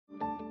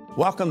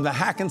Welcome to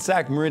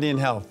Hackensack Meridian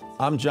Health.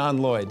 I'm John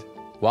Lloyd.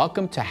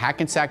 Welcome to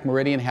Hackensack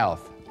Meridian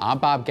Health. I'm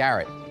Bob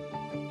Garrett.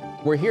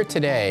 We're here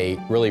today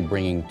really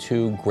bringing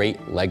two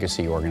great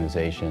legacy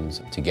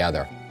organizations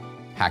together,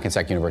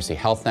 Hackensack University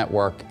Health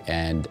Network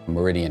and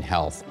Meridian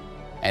Health.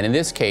 And in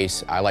this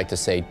case, I like to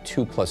say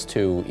 2 +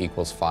 2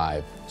 =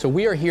 5. So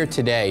we are here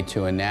today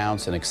to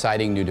announce an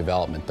exciting new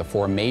development, the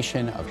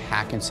formation of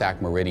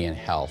Hackensack Meridian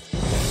Health.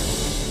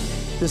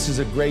 This is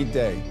a great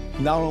day,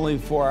 not only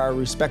for our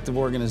respective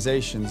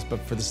organizations, but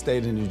for the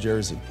state of New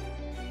Jersey.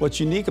 What's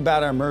unique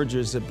about our merger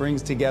is it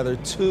brings together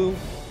two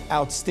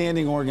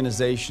outstanding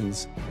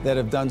organizations that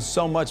have done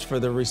so much for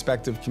their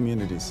respective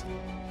communities.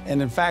 And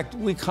in fact,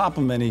 we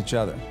complement each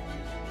other.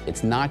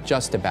 It's not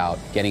just about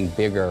getting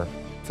bigger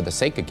for the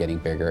sake of getting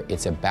bigger,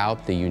 it's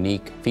about the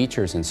unique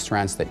features and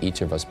strengths that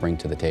each of us bring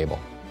to the table.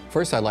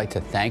 First, I'd like to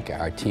thank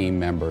our team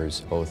members,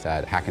 both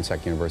at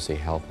Hackensack University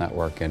Health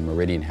Network and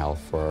Meridian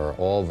Health, for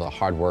all the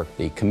hard work,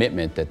 the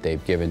commitment that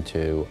they've given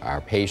to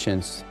our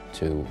patients,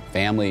 to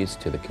families,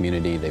 to the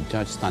community. They've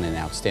just done an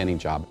outstanding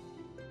job.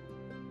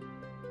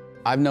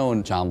 I've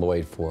known John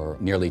Lloyd for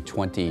nearly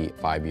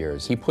 25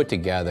 years. He put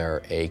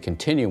together a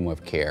continuum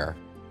of care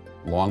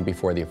long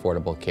before the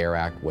Affordable Care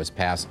Act was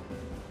passed.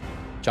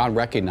 John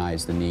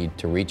recognized the need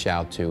to reach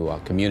out to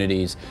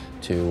communities,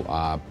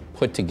 to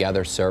put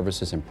together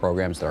services and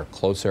programs that are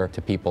closer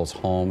to people's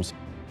homes.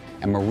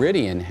 And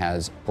Meridian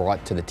has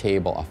brought to the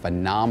table a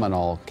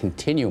phenomenal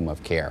continuum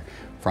of care,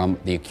 from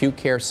the acute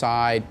care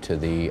side to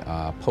the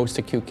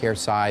post-acute care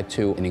side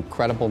to an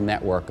incredible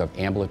network of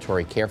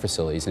ambulatory care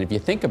facilities. And if you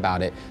think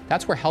about it,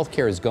 that's where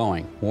healthcare is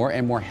going. More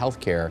and more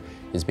healthcare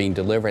is being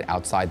delivered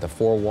outside the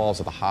four walls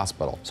of the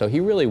hospital. So he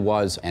really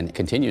was and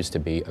continues to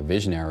be a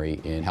visionary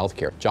in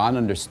healthcare. John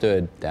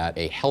understood that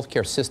a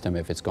healthcare system,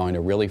 if it's going to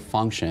really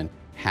function,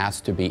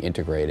 has to be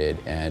integrated,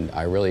 and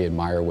I really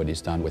admire what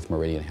he's done with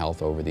Meridian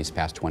Health over these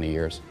past 20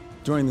 years.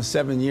 During the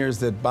 7 years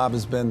that Bob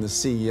has been the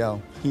CEO,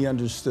 he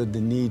understood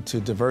the need to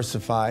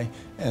diversify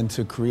and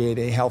to create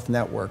a health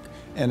network.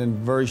 And in a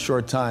very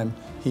short time,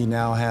 he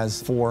now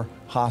has 4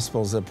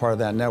 hospitals that are part of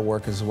that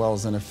network, as well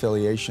as an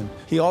affiliation.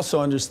 He also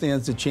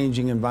understands the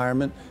changing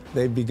environment.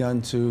 They've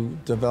begun to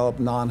develop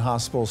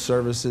non-hospital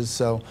services.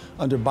 So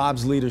under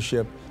Bob's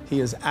leadership, he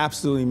is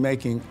absolutely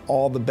making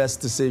all the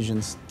best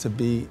decisions to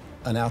be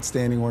an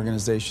outstanding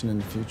organization in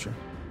the future.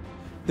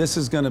 This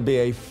is going to be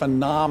a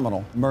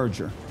phenomenal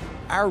merger.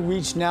 Our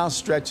reach now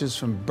stretches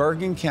from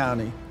Bergen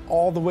County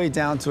all the way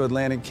down to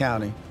Atlantic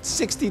County.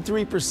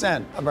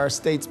 63% of our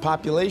state's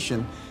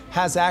population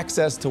has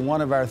access to one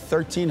of our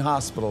 13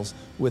 hospitals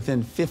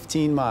within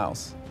 15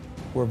 miles.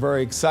 We're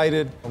very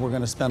excited. We're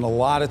going to spend a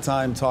lot of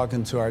time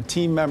talking to our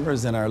team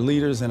members and our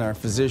leaders and our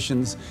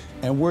physicians,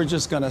 and we're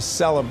just going to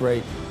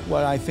celebrate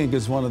what I think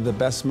is one of the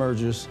best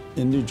mergers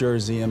in New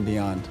Jersey and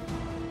beyond.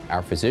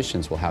 Our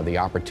physicians will have the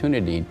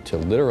opportunity to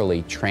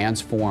literally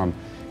transform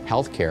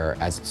healthcare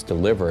as it's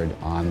delivered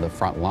on the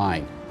front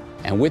line.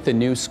 And with the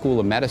new School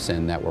of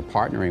Medicine that we're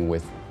partnering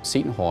with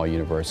Seton Hall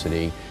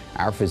University,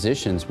 our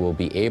physicians will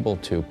be able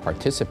to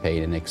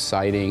participate in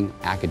exciting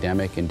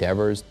academic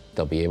endeavors.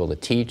 They'll be able to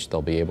teach,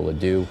 they'll be able to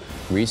do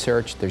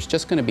research. There's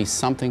just going to be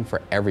something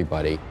for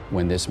everybody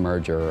when this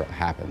merger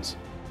happens.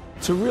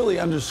 To really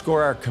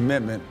underscore our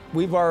commitment,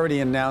 we've already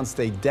announced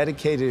a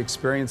dedicated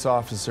experience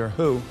officer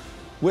who,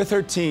 with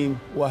her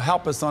team, will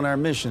help us on our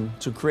mission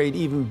to create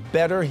even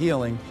better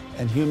healing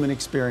and human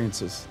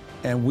experiences.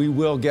 And we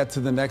will get to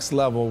the next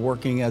level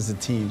working as a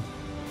team.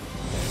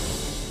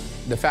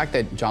 The fact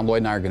that John Lloyd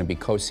and I are going to be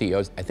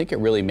co-CEOs, I think it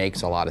really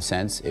makes a lot of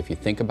sense if you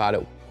think about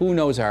it. Who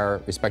knows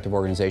our respective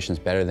organizations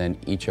better than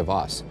each of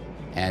us?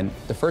 And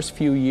the first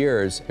few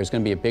years, there's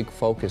going to be a big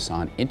focus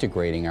on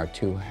integrating our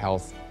two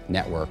health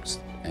networks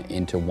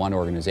into one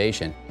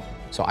organization.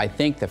 So I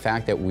think the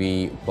fact that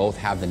we both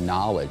have the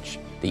knowledge,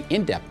 the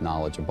in-depth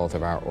knowledge of both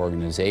of our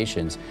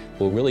organizations,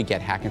 will really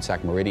get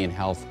Hackensack Meridian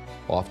Health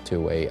off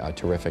to a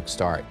terrific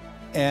start.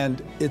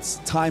 And it's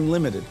time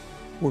limited.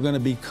 We're going to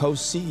be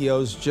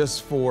co-CEOs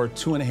just for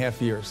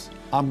 2.5 years.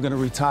 I'm going to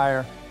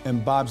retire,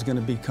 and Bob's going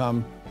to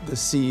become the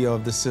CEO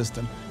of the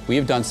system. We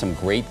have done some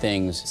great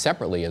things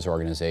separately as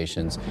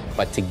organizations,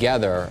 but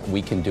together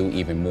we can do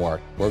even more.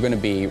 We're going to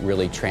be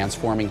really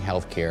transforming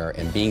healthcare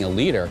and being a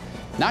leader,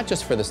 not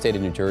just for the state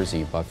of New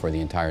Jersey, but for the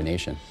entire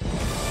nation.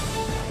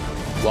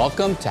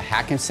 Welcome to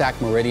Hackensack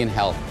Meridian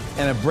Health.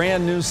 And a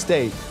brand new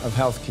state of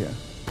healthcare.